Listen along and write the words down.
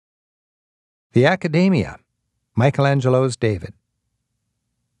The Accademia, Michelangelo's David.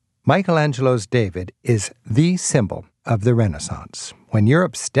 Michelangelo's David is the symbol of the Renaissance, when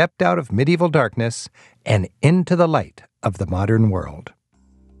Europe stepped out of medieval darkness and into the light of the modern world.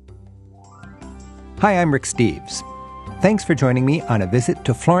 Hi, I'm Rick Steves. Thanks for joining me on a visit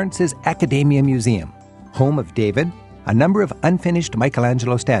to Florence's Accademia Museum, home of David, a number of unfinished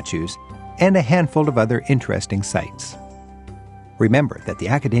Michelangelo statues, and a handful of other interesting sights. Remember that the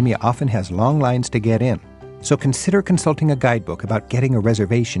Accademia often has long lines to get in, so consider consulting a guidebook about getting a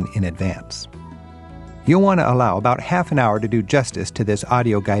reservation in advance. You'll want to allow about half an hour to do justice to this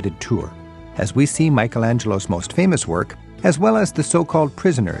audio-guided tour, as we see Michelangelo's most famous work, as well as the so-called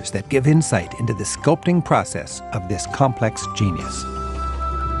prisoners that give insight into the sculpting process of this complex genius.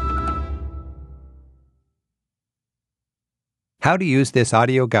 How to use this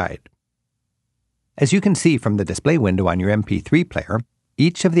audio guide. As you can see from the display window on your MP3 player,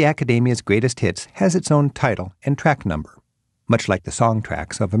 each of the Accademia's greatest hits has its own title and track number, much like the song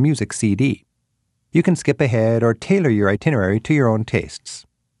tracks of a music CD. You can skip ahead or tailor your itinerary to your own tastes.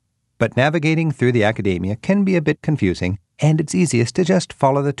 But navigating through the Accademia can be a bit confusing, and it's easiest to just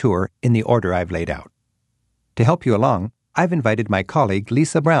follow the tour in the order I've laid out. To help you along, I've invited my colleague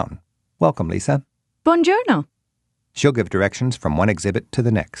Lisa Brown. Welcome, Lisa. Buongiorno. She'll give directions from one exhibit to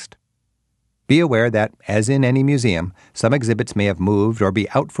the next. Be aware that, as in any museum, some exhibits may have moved or be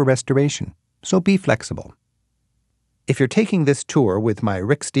out for restoration, so be flexible. If you're taking this tour with my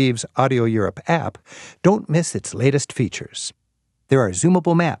Rick Steves Audio Europe app, don't miss its latest features. There are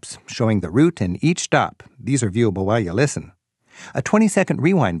zoomable maps showing the route and each stop. These are viewable while you listen. A 20-second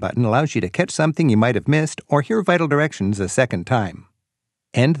rewind button allows you to catch something you might have missed or hear vital directions a second time.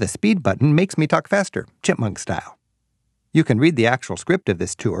 And the speed button makes me talk faster, chipmunk style. You can read the actual script of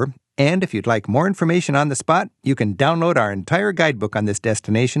this tour, and if you'd like more information on the spot, you can download our entire guidebook on this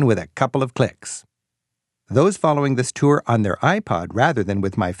destination with a couple of clicks. Those following this tour on their iPod rather than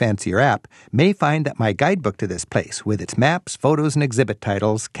with my fancier app may find that my guidebook to this place, with its maps, photos, and exhibit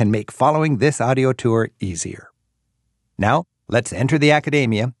titles, can make following this audio tour easier. Now, let's enter the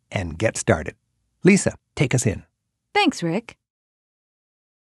Accademia and get started. Lisa, take us in. Thanks, Rick.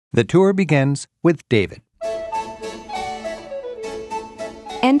 The tour begins with David.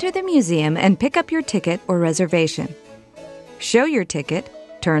 Enter the museum and pick up your ticket or reservation. Show your ticket,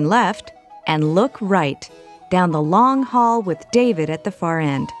 turn left, and look right, down the long hall with David at the far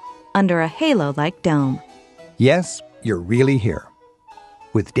end, under a halo-like dome. Yes, you're really here.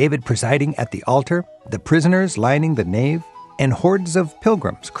 With David presiding at the altar, the prisoners lining the nave, and hordes of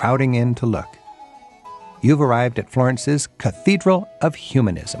pilgrims crowding in to look. You've arrived at Florence's Cathedral of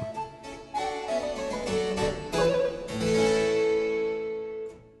Humanism.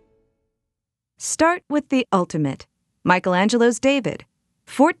 Start with the ultimate, Michelangelo's David,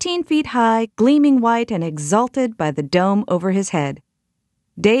 14 feet high, gleaming white and exalted by the dome over his head.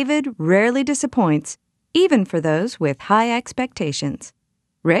 David rarely disappoints, even for those with high expectations.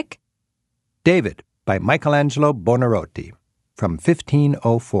 Rick? David by Michelangelo Buonarroti from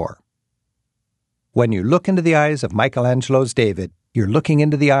 1504. When you look into the eyes of Michelangelo's David, you're looking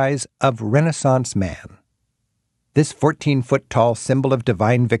into the eyes of Renaissance man. This 14-foot-tall symbol of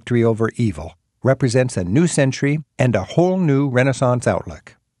divine victory over evil represents a new century and a whole new Renaissance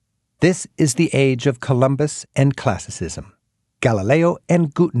outlook. This is the age of Columbus and classicism, Galileo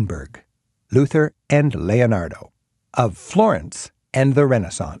and Gutenberg, Luther and Leonardo, of Florence and the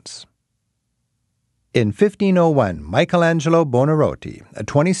Renaissance. In 1501, Michelangelo Buonarroti, a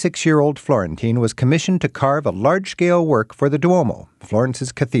 26-year-old Florentine, was commissioned to carve a large-scale work for the Duomo,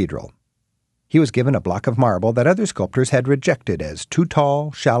 Florence's cathedral. He was given a block of marble that other sculptors had rejected as too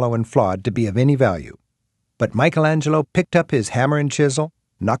tall, shallow, and flawed to be of any value. But Michelangelo picked up his hammer and chisel,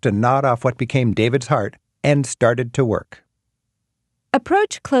 knocked a knot off what became David's heart, and started to work.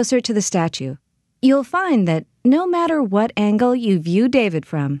 Approach closer to the statue. You'll find that no matter what angle you view David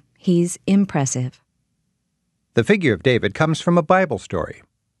from, he's impressive. The figure of David comes from a Bible story.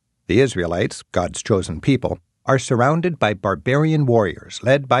 The Israelites, God's chosen people, are surrounded by barbarian warriors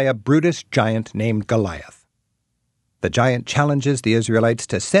led by a brutish giant named Goliath. The giant challenges the Israelites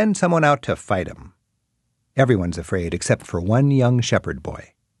to send someone out to fight him. Everyone's afraid except for one young shepherd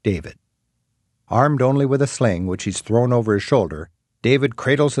boy, David. Armed only with a sling which he's thrown over his shoulder, David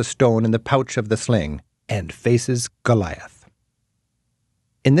cradles a stone in the pouch of the sling and faces Goliath.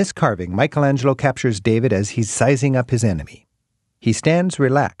 In this carving, Michelangelo captures David as he's sizing up his enemy. He stands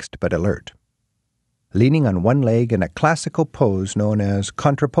relaxed but alert, leaning on one leg in a classical pose known as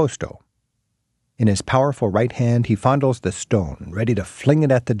contrapposto. In his powerful right hand, he fondles the stone, ready to fling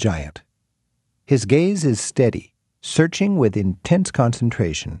it at the giant. His gaze is steady, searching with intense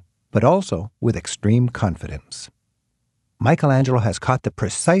concentration, but also with extreme confidence. Michelangelo has caught the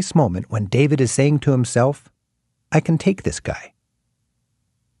precise moment when David is saying to himself, "I can take this guy."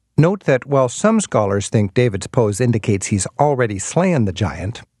 Note that while some scholars think David's pose indicates he's already slain the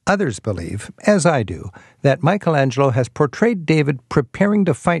giant, others believe, as I do, that Michelangelo has portrayed David preparing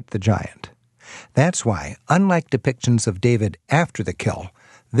to fight the giant. That's why, unlike depictions of David after the kill,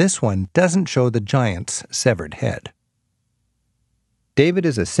 this one doesn't show the giant's severed head. David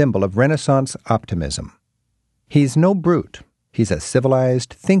is a symbol of Renaissance optimism. He's no brute. He's a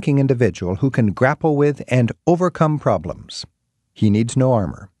civilized, thinking individual who can grapple with and overcome problems. He needs no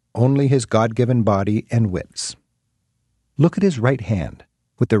armor, only his God-given body and wits. Look at his right hand,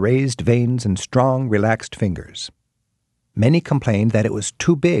 with the raised veins and strong, relaxed fingers. Many complained that it was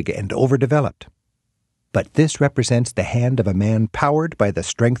too big and overdeveloped. But this represents the hand of a man powered by the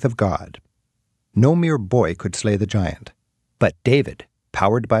strength of God. No mere boy could slay the giant, but David,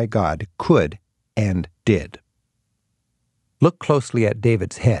 powered by God, could and did. Look closely at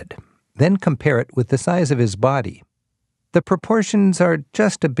David's head, then compare it with the size of his body. The proportions are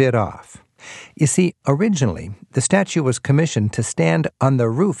just a bit off. You see, originally, the statue was commissioned to stand on the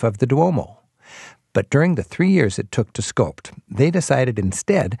roof of the Duomo. But during the 3 years it took to sculpt, they decided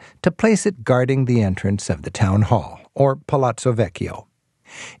instead to place it guarding the entrance of the town hall, or Palazzo Vecchio.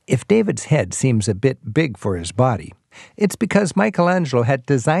 If David's head seems a bit big for his body, it's because Michelangelo had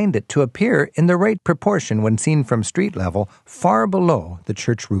designed it to appear in the right proportion when seen from street level, far below the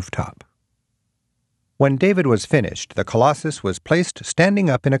church rooftop. When David was finished, the Colossus was placed standing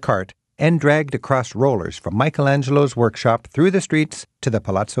up in a cart and dragged across rollers from Michelangelo's workshop through the streets to the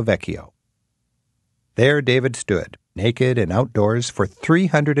Palazzo Vecchio. There David stood, naked and outdoors, for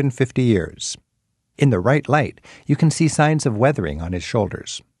 350 years. In the right light, you can see signs of weathering on his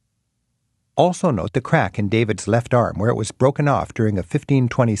shoulders. Also note the crack in David's left arm where it was broken off during a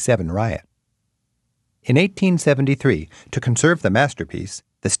 1527 riot. In 1873, to conserve the masterpiece,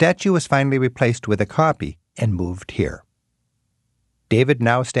 the statue was finally replaced with a copy and moved here. David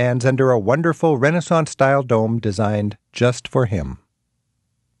now stands under a wonderful Renaissance-style dome designed just for him.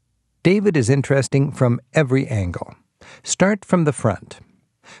 David is interesting from every angle. Start from the front.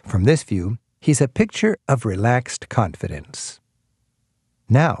 From this view, he's a picture of relaxed confidence.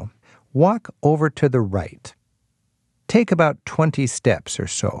 Now, walk over to the right. Take about 20 steps or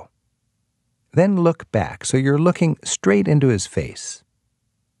so. Then look back so you're looking straight into his face.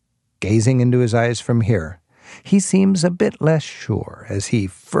 Gazing into his eyes from here, he seems a bit less sure as he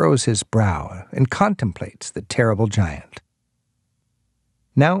furrows his brow and contemplates the terrible giant.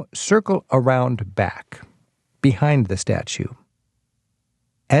 Now circle around back, behind the statue.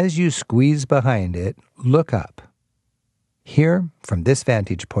 As you squeeze behind it, look up. Here, from this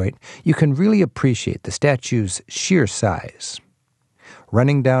vantage point, you can really appreciate the statue's sheer size.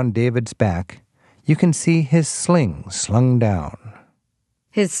 Running down David's back, you can see his sling slung down.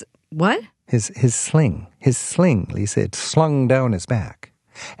 His what? His sling. His sling, Lisa. It's slung down his back.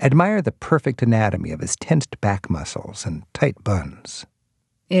 Admire the perfect anatomy of his tensed back muscles and tight buns.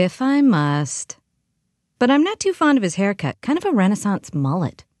 If I must. But I'm not too fond of his haircut, kind of a Renaissance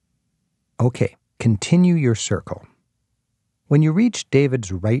mullet. Okay, continue your circle. When you reach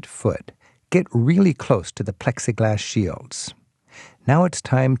David's right foot, get really close to the plexiglass shields. Now it's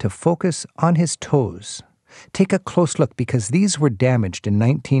time to focus on his toes. Take a close look because these were damaged in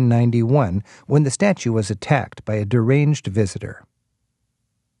 1991 when the statue was attacked by a deranged visitor.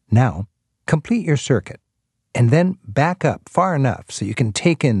 Now, complete your circuit, and then back up far enough so you can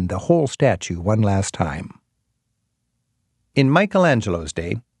take in the whole statue one last time. In Michelangelo's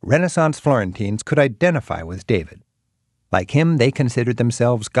day, Renaissance Florentines could identify with David. Like him, they considered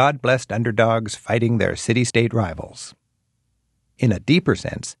themselves God-blessed underdogs fighting their city-state rivals. In a deeper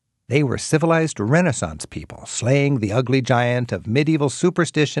sense, they were civilized Renaissance people slaying the ugly giant of medieval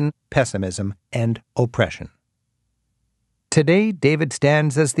superstition, pessimism, and oppression. Today, David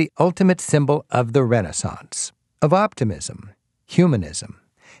stands as the ultimate symbol of the Renaissance, of optimism, humanism,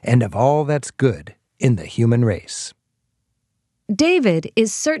 and of all that's good in the human race. David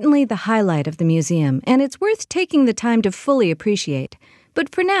is certainly the highlight of the museum, and it's worth taking the time to fully appreciate.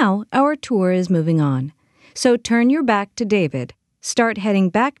 But for now, our tour is moving on. So turn your back to David. Start heading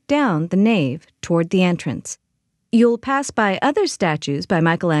back down the nave toward the entrance. You'll pass by other statues by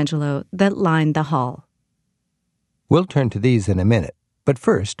Michelangelo that line the hall. We'll turn to these in a minute, but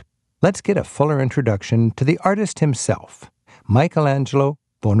first, let's get a fuller introduction to the artist himself, Michelangelo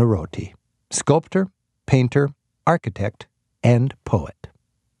Buonarroti, sculptor, painter, architect, and poet.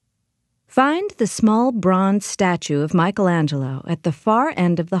 Find the small bronze statue of Michelangelo at the far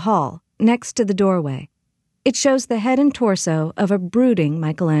end of the hall, next to the doorway. It shows the head and torso of a brooding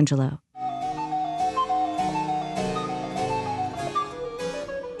Michelangelo.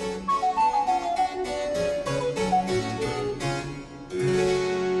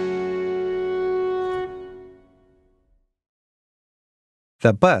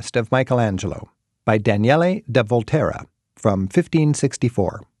 The Bust of Michelangelo by Daniele da Volterra from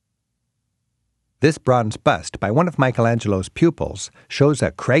 1564. This bronze bust by one of Michelangelo's pupils shows a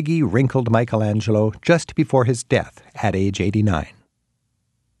craggy, wrinkled Michelangelo just before his death at age 89.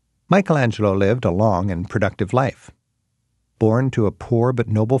 Michelangelo lived a long and productive life. Born to a poor but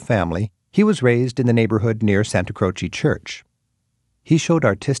noble family, he was raised in the neighborhood near Santa Croce Church. He showed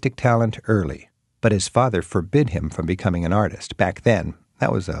artistic talent early, but his father forbid him from becoming an artist. Back then,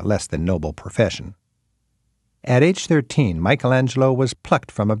 that was a less than noble profession. At age 13, Michelangelo was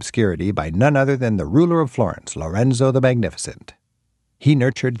plucked from obscurity by none other than the ruler of Florence, Lorenzo the Magnificent. He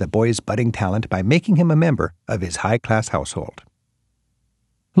nurtured the boy's budding talent by making him a member of his high-class household.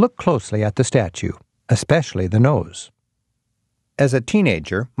 Look closely at the statue, especially the nose. As a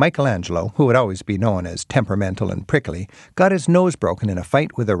teenager, Michelangelo, who would always be known as temperamental and prickly, got his nose broken in a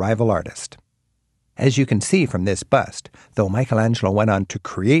fight with a rival artist. As you can see from this bust, though Michelangelo went on to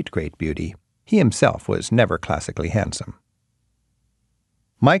create great beauty, he himself was never classically handsome.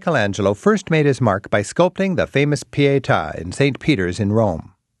 Michelangelo first made his mark by sculpting the famous Pietà in St. Peter's in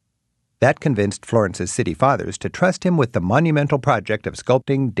Rome. That convinced Florence's city fathers to trust him with the monumental project of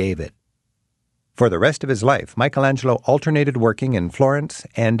sculpting David. For the rest of his life, Michelangelo alternated working in Florence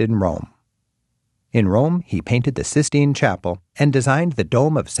and in Rome. In Rome, he painted the Sistine Chapel and designed the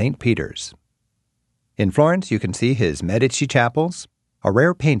Dome of St. Peter's. In Florence, you can see his Medici chapels, a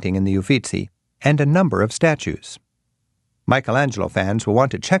rare painting in the Uffizi, and a number of statues. Michelangelo fans will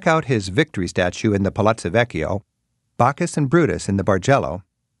want to check out his Victory statue in the Palazzo Vecchio, Bacchus and Brutus in the Bargello,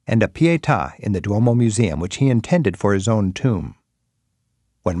 and a Pietà in the Duomo Museum, which he intended for his own tomb.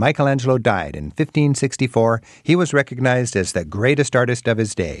 When Michelangelo died in 1564, he was recognized as the greatest artist of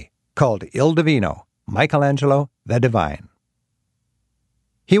his day, called Il Divino, Michelangelo the Divine.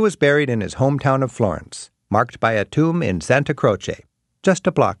 He was buried in his hometown of Florence, marked by a tomb in Santa Croce, just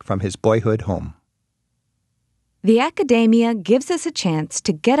a block from his boyhood home. The Accademia gives us a chance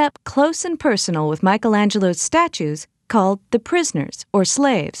to get up close and personal with Michelangelo's statues called the prisoners or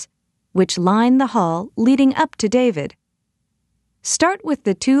slaves, which line the hall leading up to David. Start with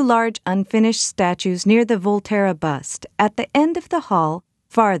the two large unfinished statues near the Volterra bust at the end of the hall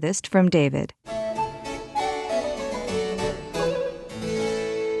farthest from David.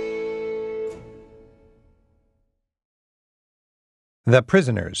 The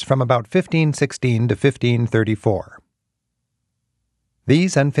Prisoners from about 1516 to 1534.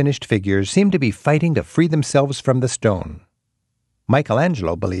 These unfinished figures seem to be fighting to free themselves from the stone.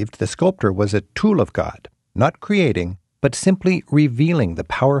 Michelangelo believed the sculptor was a tool of God, not creating, but simply revealing the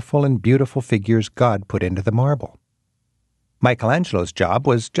powerful and beautiful figures God put into the marble. Michelangelo's job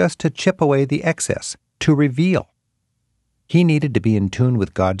was just to chip away the excess, to reveal. He needed to be in tune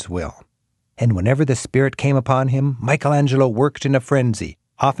with God's will. And whenever the Spirit came upon him, Michelangelo worked in a frenzy,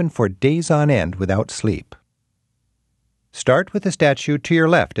 often for days on end without sleep. Start with the statue to your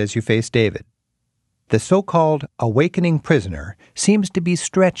left as you face David. The so-called awakening prisoner seems to be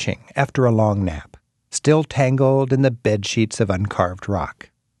stretching after a long nap, still tangled in the bedsheets of uncarved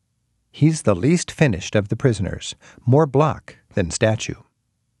rock. He's the least finished of the prisoners, more block than statue.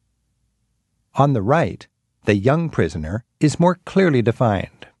 On the right, the young prisoner is more clearly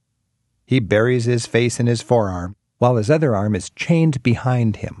defined. He buries his face in his forearm, while his other arm is chained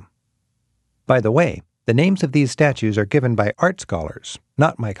behind him. By the way, the names of these statues are given by art scholars,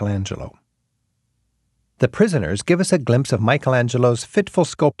 not Michelangelo. The prisoners give us a glimpse of Michelangelo's fitful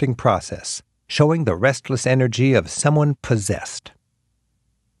sculpting process, showing the restless energy of someone possessed.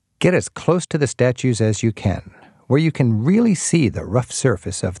 Get as close to the statues as you can, where you can really see the rough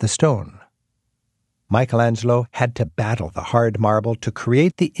surface of the stone. Michelangelo had to battle the hard marble to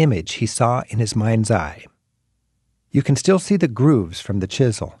create the image he saw in his mind's eye. You can still see the grooves from the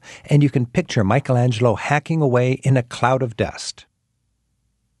chisel, and you can picture Michelangelo hacking away in a cloud of dust.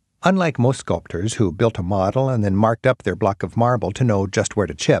 Unlike most sculptors who built a model and then marked up their block of marble to know just where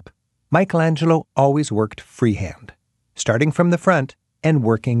to chip, Michelangelo always worked freehand, starting from the front and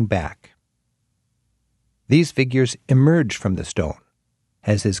working back. These figures emerge from the stone,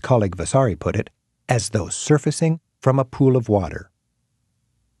 as his colleague Vasari put it, as though surfacing from a pool of water.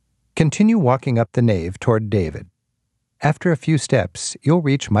 Continue walking up the nave toward David. After a few steps, you'll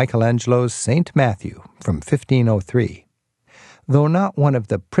reach Michelangelo's St. Matthew from 1503. Though not one of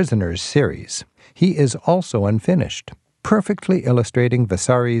the Prisoners series, he is also unfinished, perfectly illustrating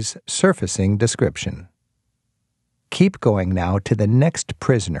Vasari's surfacing description. Keep going now to the next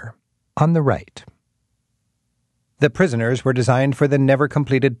prisoner, on the right. The prisoners were designed for the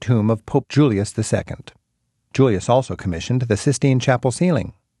never-completed tomb of Pope Julius II. Julius also commissioned the Sistine Chapel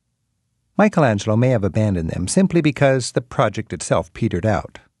ceiling. Michelangelo may have abandoned them simply because the project itself petered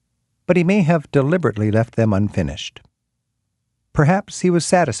out, but he may have deliberately left them unfinished. Perhaps he was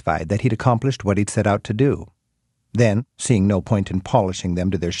satisfied that he'd accomplished what he'd set out to do. Then, seeing no point in polishing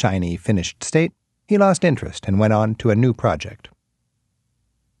them to their shiny, finished state, he lost interest and went on to a new project.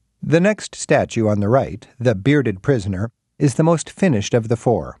 The next statue on the right, the bearded prisoner, is the most finished of the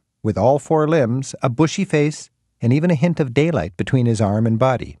four, with all four limbs, a bushy face, and even a hint of daylight between his arm and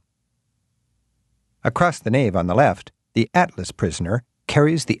body. Across the nave on the left, the Atlas prisoner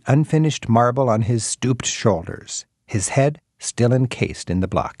carries the unfinished marble on his stooped shoulders, his head still encased in the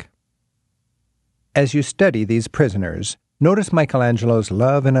block. As you study these prisoners, notice Michelangelo's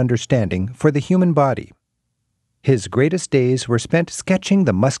love and understanding for the human body. His greatest days were spent sketching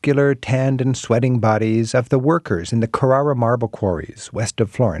the muscular, tanned, and sweating bodies of the workers in the Carrara marble quarries west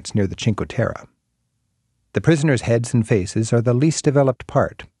of Florence near the Cinque Terre. The prisoners' heads and faces are the least developed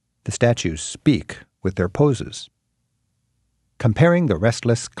part. The statues speak with their poses. Comparing the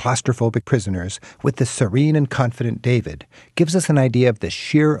restless, claustrophobic prisoners with the serene and confident David gives us an idea of the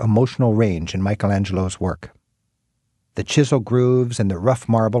sheer emotional range in Michelangelo's work. The chisel grooves and the rough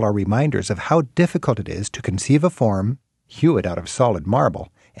marble are reminders of how difficult it is to conceive a form, hew it out of solid marble,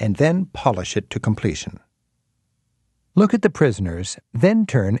 and then polish it to completion. Look at the prisoners, then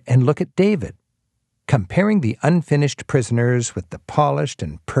turn and look at David. Comparing the unfinished prisoners with the polished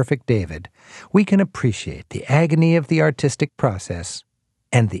and perfect David, we can appreciate the agony of the artistic process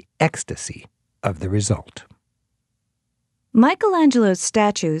and the ecstasy of the result. Michelangelo's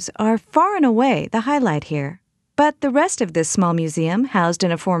statues are far and away the highlight here, but the rest of this small museum, housed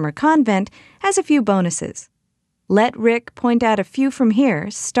in a former convent, has a few bonuses. Let Rick point out a few from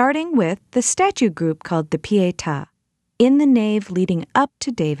here, starting with the statue group called the Pietà, in the nave leading up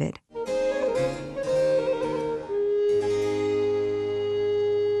to David.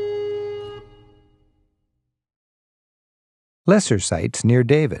 Lesser sites near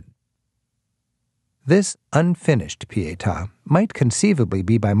David. This unfinished Pietà might conceivably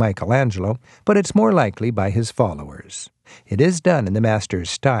be by Michelangelo, but it's more likely by his followers. It is done in the master's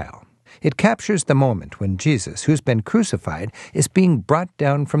style. It captures the moment when Jesus, who's been crucified, is being brought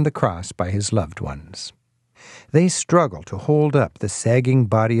down from the cross by his loved ones. They struggle to hold up the sagging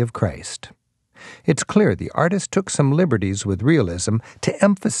body of Christ. It's clear the artist took some liberties with realism to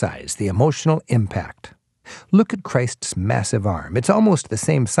emphasize the emotional impact. Look at Christ's massive arm. It's almost the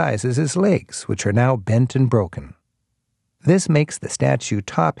same size as his legs, which are now bent and broken. This makes the statue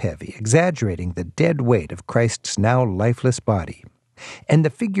top-heavy, exaggerating the dead weight of Christ's now lifeless body. And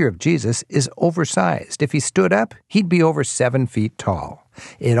the figure of Jesus is oversized. If he stood up, he'd be over 7 feet tall.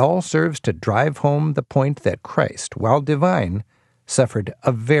 It all serves to drive home the point that Christ, while divine, suffered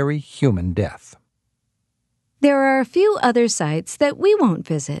a very human death. There are a few other sites that we won't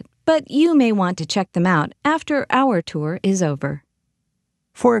visit, but you may want to check them out after our tour is over.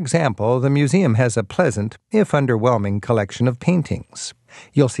 For example, the museum has a pleasant, if underwhelming, collection of paintings.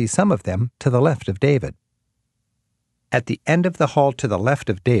 You'll see some of them to the left of David. At the end of the hall to the left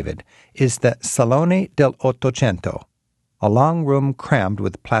of David is the Salone del Ottocento, a long room crammed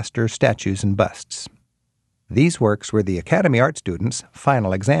with plaster statues and busts. These works were the Academy art students'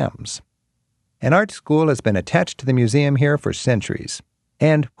 final exams. An art school has been attached to the museum here for centuries.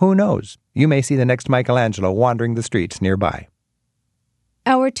 And who knows, you may see the next Michelangelo wandering the streets nearby.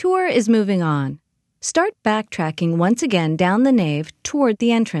 Our tour is moving on. Start backtracking once again down the nave toward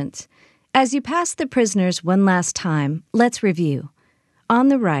the entrance. As you pass the prisoners one last time, let's review. On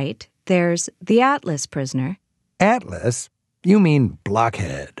the right, there's the Atlas prisoner. Atlas? You mean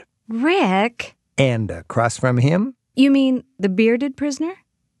Blockhead. Rick! And across from him? You mean the bearded prisoner?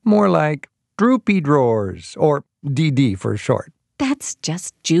 More like Droopy Drawers, or DD for short. That's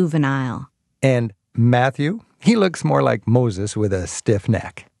just juvenile. And Matthew? He looks more like Moses with a stiff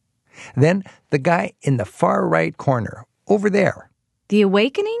neck. Then the guy in the far right corner, over there. The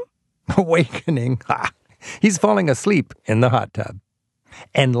Awakening? Awakening? Ha! He's falling asleep in the hot tub.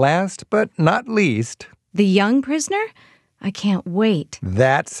 And last but not least... The young prisoner? I can't wait.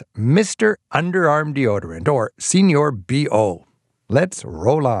 That's Mr. Underarm Deodorant, or Senior B.O. Let's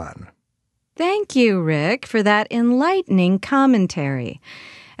roll on. Thank you, Rick, for that enlightening commentary.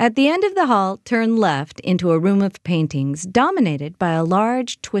 At the end of the hall, turn left into a room of paintings dominated by a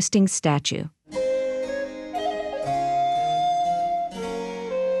large, twisting statue.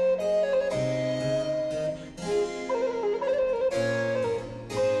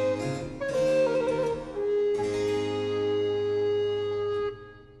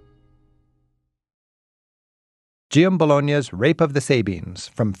 Giambologna's Rape of the Sabines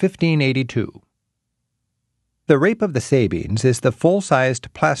from 1582. The Rape of the Sabines is the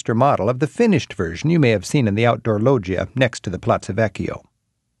full-sized plaster model of the finished version you may have seen in the outdoor loggia next to the Palazzo Vecchio.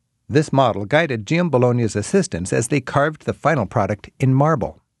 This model guided Giambologna's assistants as they carved the final product in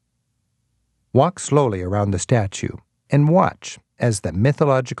marble. Walk slowly around the statue and watch as the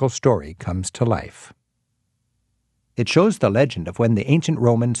mythological story comes to life. It shows the legend of when the ancient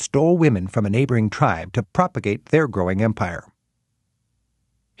Romans stole women from a neighboring tribe to propagate their growing empire.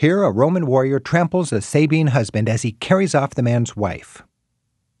 Here, a Roman warrior tramples a Sabine husband as he carries off the man's wife.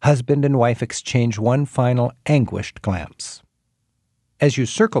 Husband and wife exchange one final anguished glance. As you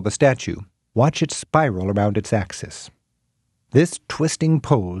circle the statue, watch it spiral around its axis. This twisting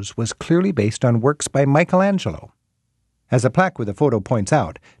pose was clearly based on works by Michelangelo. As a plaque with a photo points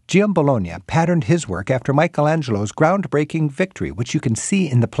out, Giambologna patterned his work after Michelangelo's groundbreaking victory, which you can see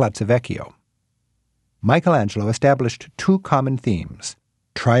in the Palazzo Vecchio. Michelangelo established two common themes: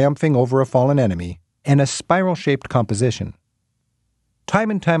 triumphing over a fallen enemy and a spiral-shaped composition.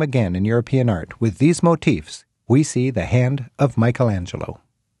 Time and time again in European art, with these motifs, we see the hand of Michelangelo.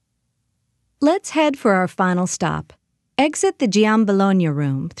 Let's head for our final stop. Exit the Giambologna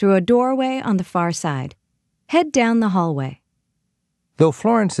room through a doorway on the far side. Head down the hallway. Though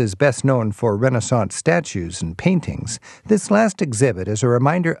Florence is best known for Renaissance statues and paintings, this last exhibit is a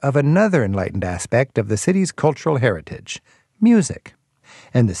reminder of another enlightened aspect of the city's cultural heritage, music.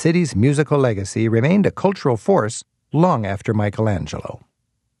 And the city's musical legacy remained a cultural force long after Michelangelo.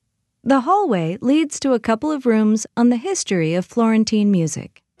 The hallway leads to a couple of rooms on the history of Florentine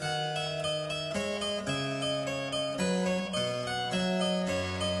music.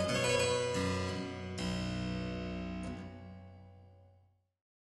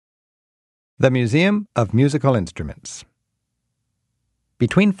 The Museum of Musical Instruments.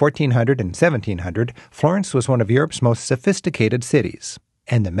 Between 1400 and 1700, Florence was one of Europe's most sophisticated cities,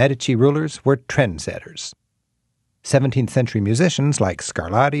 and the Medici rulers were trendsetters. 17th century musicians like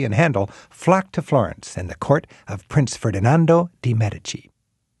Scarlatti and Handel flocked to Florence and the court of Prince Ferdinando di Medici.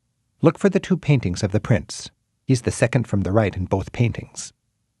 Look for the two paintings of the prince. He's the second from the right in both paintings.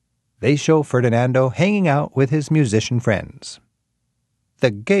 They show Ferdinando hanging out with his musician friends. The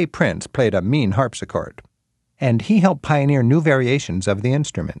gay prince played a mean harpsichord, and he helped pioneer new variations of the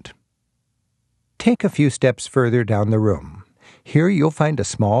instrument. Take a few steps further down the room. Here you'll find a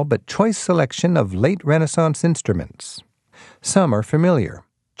small but choice selection of late Renaissance instruments. Some are familiar: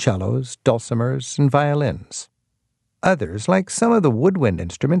 cellos, dulcimers, and violins. Others, like some of the woodwind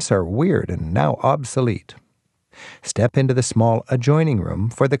instruments, are weird and now obsolete. Step into the small adjoining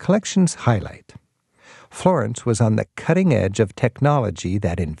room for the collection's highlight. Florence was on the cutting edge of technology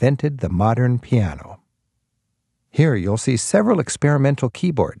that invented the modern piano. Here you'll see several experimental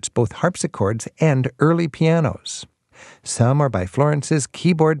keyboards, both harpsichords and early pianos. Some are by Florence's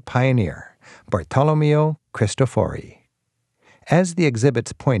keyboard pioneer, Bartolomeo Cristofori. As the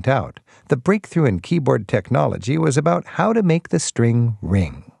exhibits point out, the breakthrough in keyboard technology was about how to make the string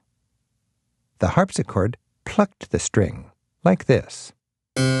ring. The harpsichord plucked the string, like this.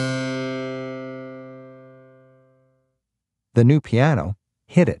 The new piano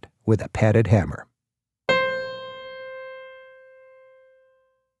hit it with a padded hammer.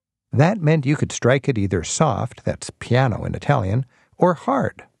 That meant you could strike it either soft, that's piano in Italian, or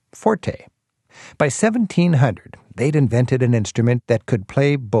hard, forte. By 1700, they'd invented an instrument that could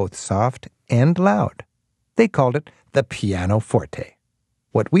play both soft and loud. They called it the pianoforte,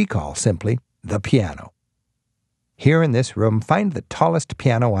 what we call simply the piano. Here in this room, find the tallest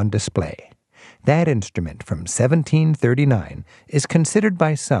piano on display. That instrument from 1739 is considered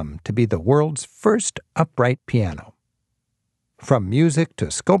by some to be the world's first upright piano. From music to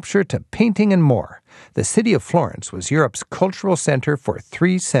sculpture to painting and more, the city of Florence was Europe's cultural center for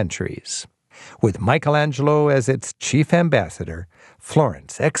 3 centuries. With Michelangelo as its chief ambassador,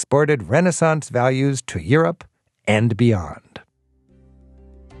 Florence exported Renaissance values to Europe and beyond.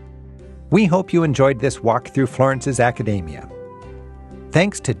 We hope you enjoyed this walk through Florence's Accademia.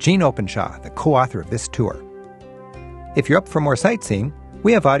 Thanks to Gene Openshaw, the co-author of this tour. If you're up for more sightseeing,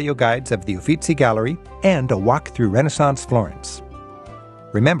 we have audio guides of the Uffizi Gallery and a walk through Renaissance Florence.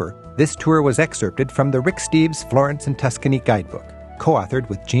 Remember, this tour was excerpted from the Rick Steves Florence and Tuscany guidebook, co-authored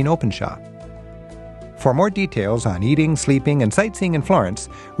with Gene Openshaw. For more details on eating, sleeping, and sightseeing in Florence,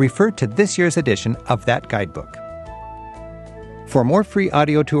 refer to this year's edition of that guidebook. For more free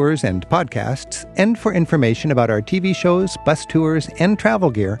audio tours and podcasts, and for information about our TV shows, bus tours, and travel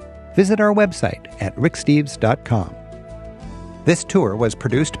gear, visit our website at ricksteves.com. This tour was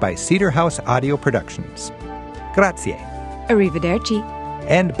produced by Cedar House Audio Productions. Grazie. Arrivederci.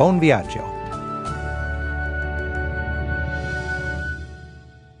 And buon viaggio.